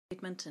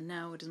statement. And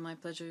now it is my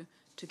pleasure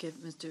to give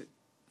Mr.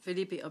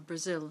 Felipe of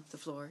Brazil the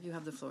floor. You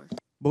have the floor.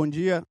 Bom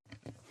dia.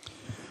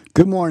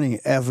 Good morning,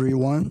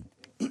 everyone.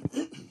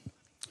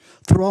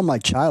 Throughout my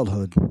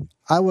childhood,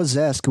 I was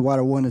asked what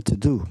I wanted to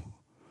do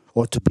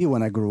or to be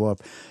when I grew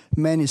up.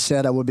 Many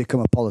said I would become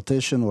a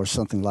politician or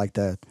something like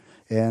that.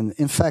 And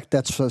in fact,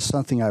 that's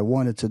something I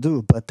wanted to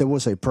do, but there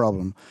was a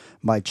problem.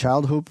 My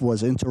childhood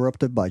was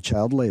interrupted by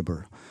child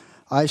labor.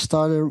 I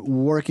started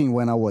working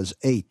when I was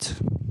 8.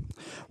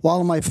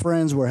 While my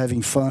friends were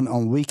having fun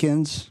on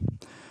weekends,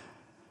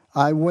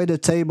 I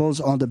waited tables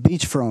on the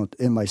beachfront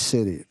in my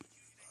city.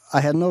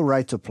 I had no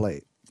right to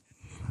play.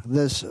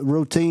 This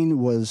routine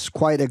was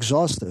quite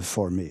exhaustive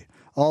for me.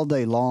 All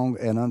day long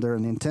and under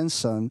an intense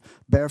sun,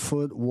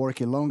 barefoot,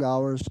 working long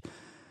hours.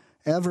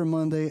 Every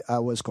Monday, I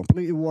was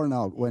completely worn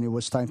out when it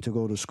was time to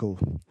go to school.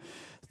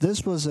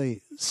 This was a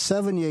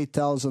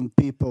 78,000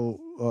 people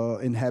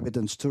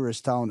inhabitants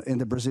tourist town in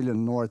the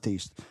Brazilian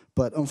Northeast.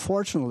 But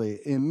unfortunately,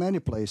 in many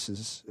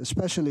places,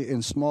 especially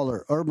in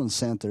smaller urban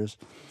centers,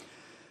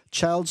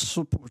 child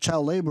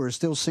labor is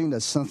still seen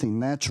as something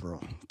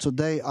natural.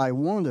 Today, I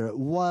wonder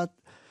what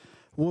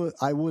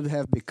I would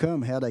have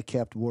become had I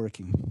kept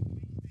working.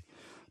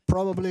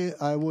 Probably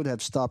I would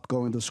have stopped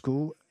going to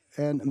school,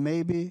 and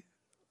maybe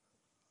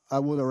I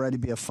would already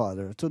be a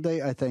father.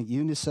 Today, I thank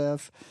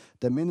UNICEF,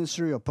 the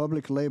Ministry of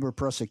Public Labor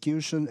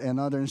Prosecution, and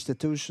other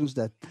institutions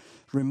that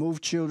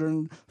remove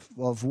children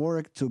of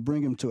work to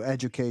bring them to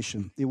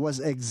education. It was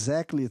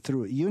exactly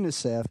through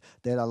UNICEF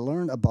that I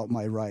learned about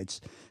my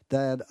rights,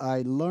 that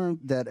I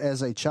learned that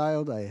as a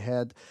child I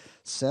had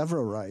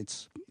several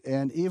rights,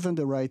 and even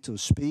the right to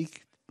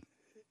speak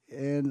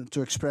and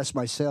to express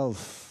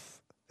myself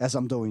as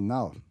I'm doing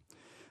now.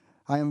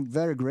 I am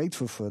very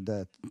grateful for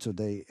that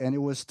today, and it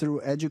was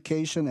through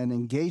education and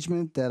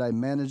engagement that I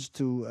managed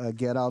to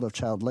get out of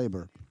child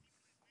labor.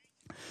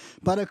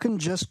 But I couldn't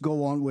just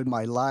go on with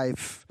my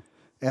life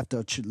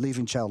after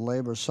leaving child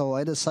labor, so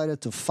I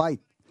decided to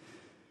fight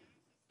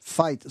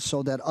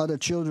so that other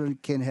children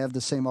can have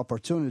the same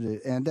opportunity.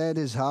 And that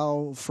is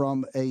how,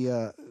 from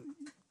a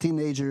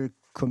teenager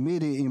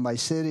committee in my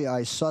city,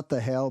 I sought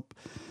the help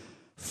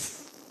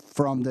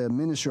from the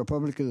Ministry of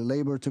Public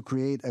Labor to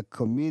create a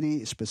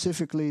committee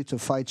specifically to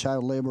fight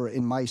child labor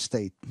in my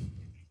state.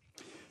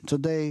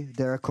 Today,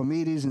 there are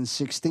committees in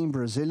 16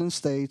 Brazilian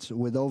states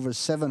with over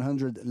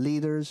 700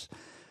 leaders.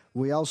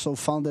 We also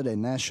founded a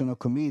national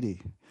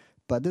committee.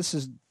 But this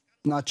is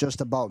not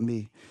just about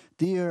me.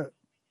 Dear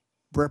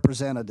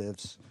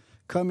representatives,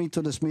 coming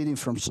to this meeting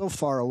from so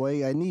far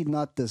away, I need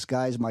not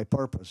disguise my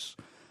purpose.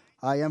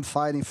 I am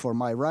fighting for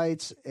my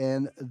rights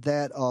and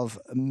that of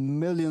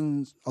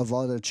millions of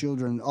other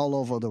children all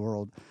over the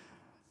world.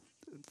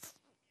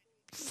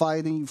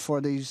 Fighting for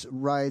these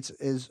rights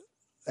is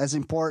as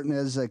important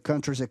as a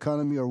country's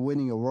economy or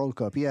winning a World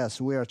Cup.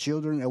 Yes, we are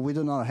children and we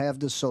do not have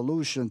the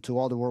solution to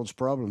all the world's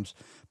problems,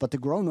 but the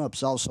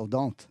grown-ups also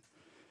don't.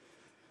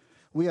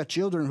 We are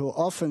children who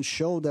often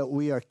show that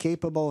we are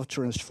capable of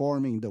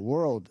transforming the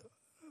world.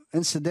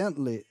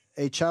 Incidentally,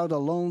 a child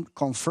alone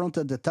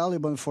confronted the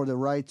Taliban for the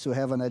right to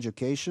have an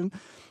education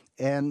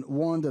and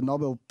won the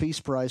Nobel Peace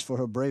Prize for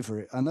her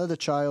bravery. Another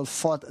child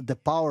fought the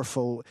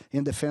powerful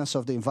in defense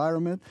of the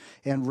environment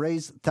and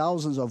raised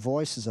thousands of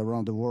voices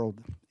around the world.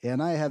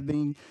 And I have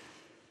been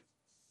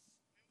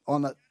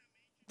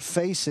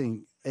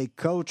facing a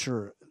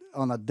culture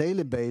on a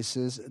daily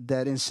basis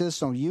that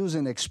insists on using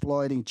and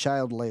exploiting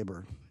child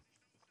labor.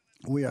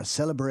 We are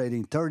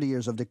celebrating 30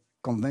 years of the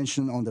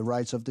Convention on the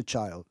Rights of the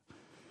Child,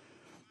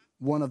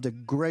 one of the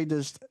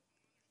greatest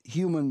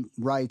human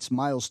rights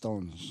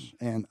milestones,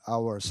 and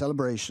our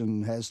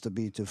celebration has to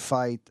be to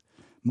fight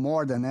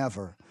more than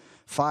ever,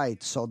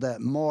 fight so that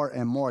more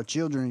and more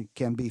children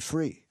can be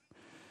free,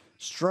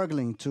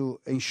 struggling to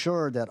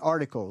ensure that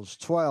Articles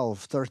 12,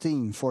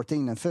 13,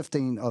 14, and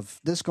 15 of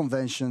this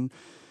convention,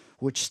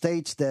 which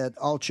states that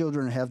all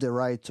children have the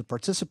right to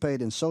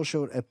participate in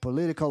social and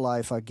political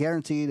life, are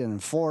guaranteed and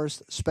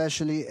enforced,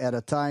 especially at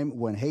a time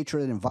when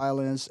hatred and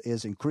violence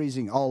is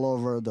increasing all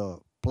over the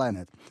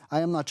planet.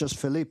 I am not just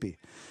Felipe.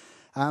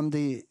 I'm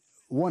the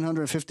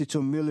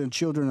 152 million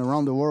children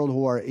around the world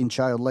who are in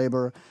child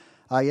labor.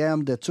 I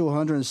am the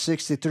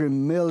 263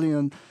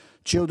 million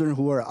children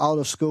who are out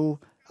of school.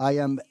 I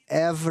am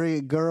every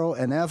girl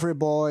and every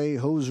boy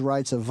whose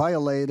rights are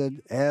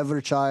violated,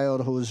 every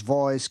child whose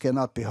voice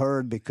cannot be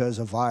heard because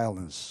of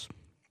violence.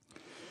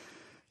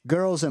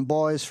 Girls and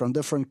boys from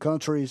different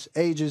countries,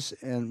 ages,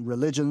 and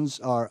religions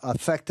are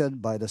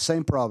affected by the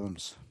same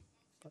problems: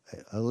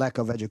 a lack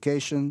of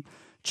education,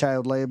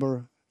 child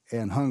labor,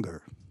 and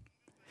hunger.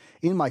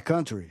 In my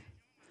country,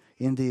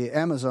 in the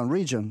Amazon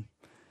region,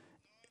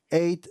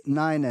 8,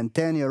 9, and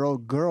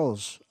 10-year-old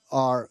girls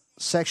are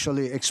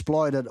sexually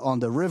exploited on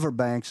the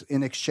riverbanks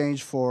in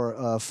exchange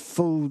for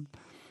food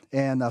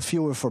and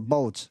fuel for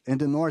boats. In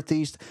the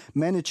Northeast,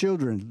 many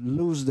children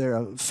lose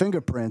their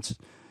fingerprints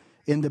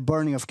in the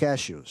burning of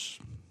cashews.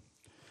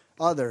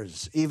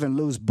 Others even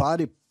lose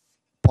body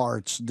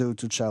parts due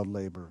to child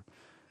labor.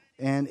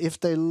 And if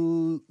they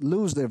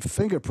lose their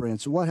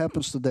fingerprints, what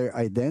happens to their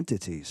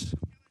identities?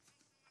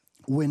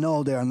 We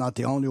know they are not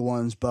the only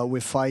ones, but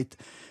we fight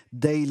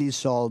daily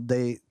so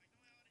they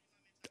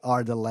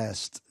are the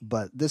last.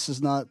 But this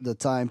is not the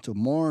time to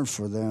mourn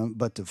for them,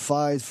 but to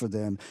fight for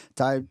them.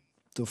 Time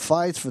to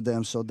fight for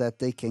them so that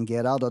they can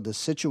get out of the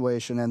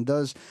situation. And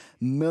thus,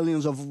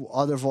 millions of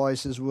other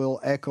voices will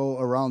echo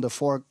around the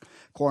four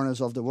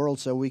corners of the world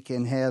so we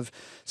can have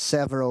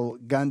several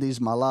Gandhis,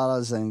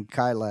 Malalas, and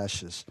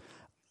Kailashes.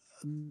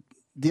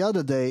 The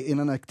other day, in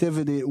an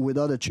activity with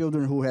other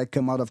children who had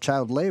come out of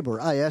child labor,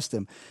 I asked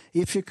them,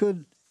 if you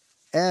could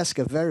ask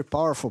a very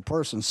powerful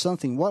person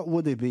something, what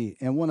would it be?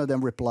 And one of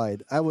them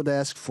replied, I would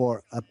ask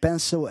for a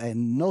pencil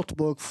and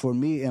notebook for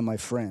me and my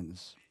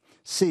friends.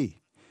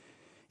 See,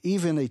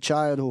 even a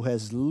child who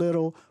has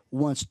little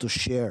wants to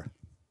share.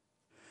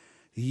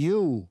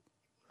 You,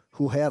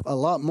 who have a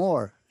lot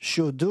more,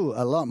 should do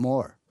a lot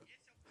more.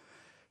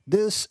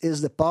 This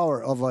is the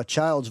power of a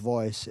child's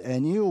voice,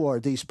 and you are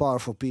these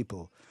powerful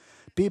people.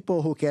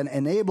 People who can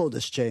enable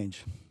this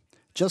change.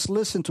 Just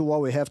listen to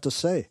what we have to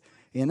say.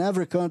 In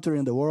every country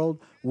in the world,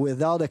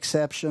 without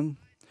exception,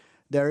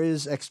 there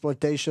is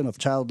exploitation of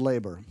child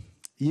labor.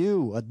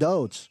 You,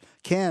 adults,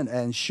 can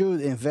and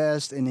should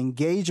invest in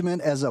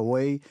engagement as a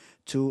way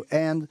to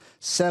end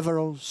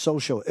several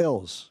social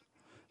ills.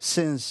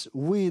 Since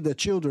we, the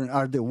children,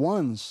 are the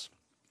ones,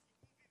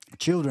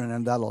 children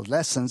and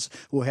adolescents,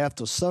 who have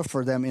to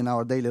suffer them in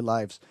our daily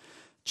lives.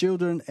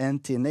 Children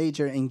and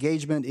teenager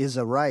engagement is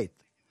a right,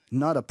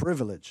 not a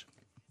privilege.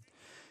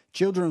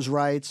 Children's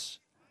rights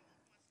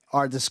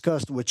are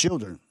discussed with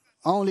children.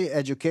 Only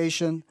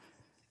education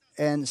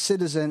and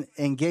citizen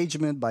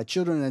engagement by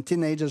children and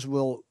teenagers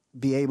will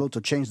be able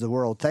to change the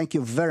world. Thank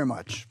you very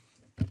much.